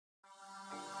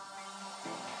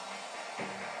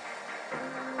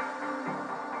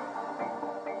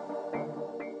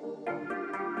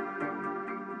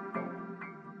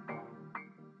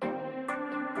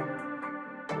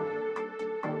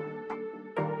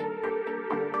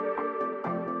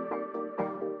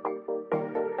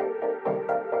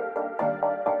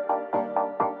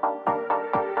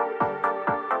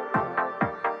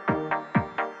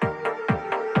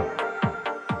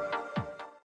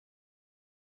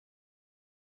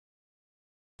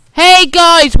Hey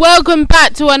guys, welcome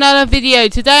back to another video.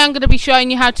 Today I'm going to be showing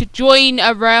you how to join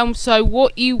a realm. So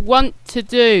what you want to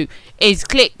do is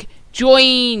click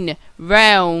join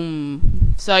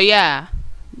realm. So yeah,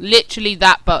 literally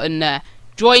that button there,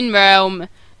 join realm,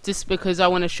 just because I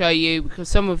want to show you, because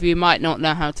some of you might not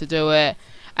know how to do it.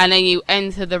 And then you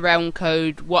enter the realm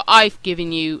code, what I've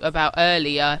given you about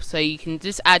earlier, so you can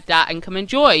just add that and come and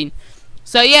join.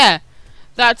 So yeah,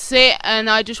 that's it, and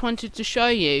I just wanted to show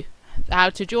you how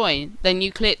to join. Then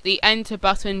you click the enter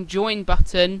button, join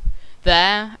button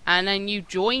there, and then you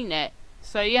join it.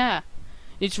 So yeah,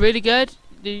 it's really good.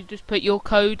 You just put your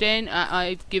code in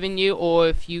I've given you, or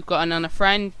if you've got another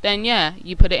friend, then yeah,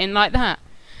 you put it in like that.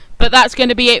 But that's going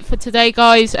to be it for today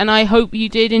guys, and I hope you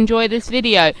did enjoy this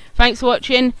video. Thanks for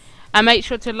watching, and make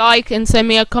sure to like and send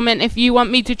me a comment if you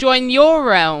want me to join your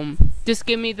realm. Just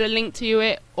give me the link to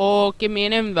it or give me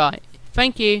an invite.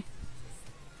 Thank you.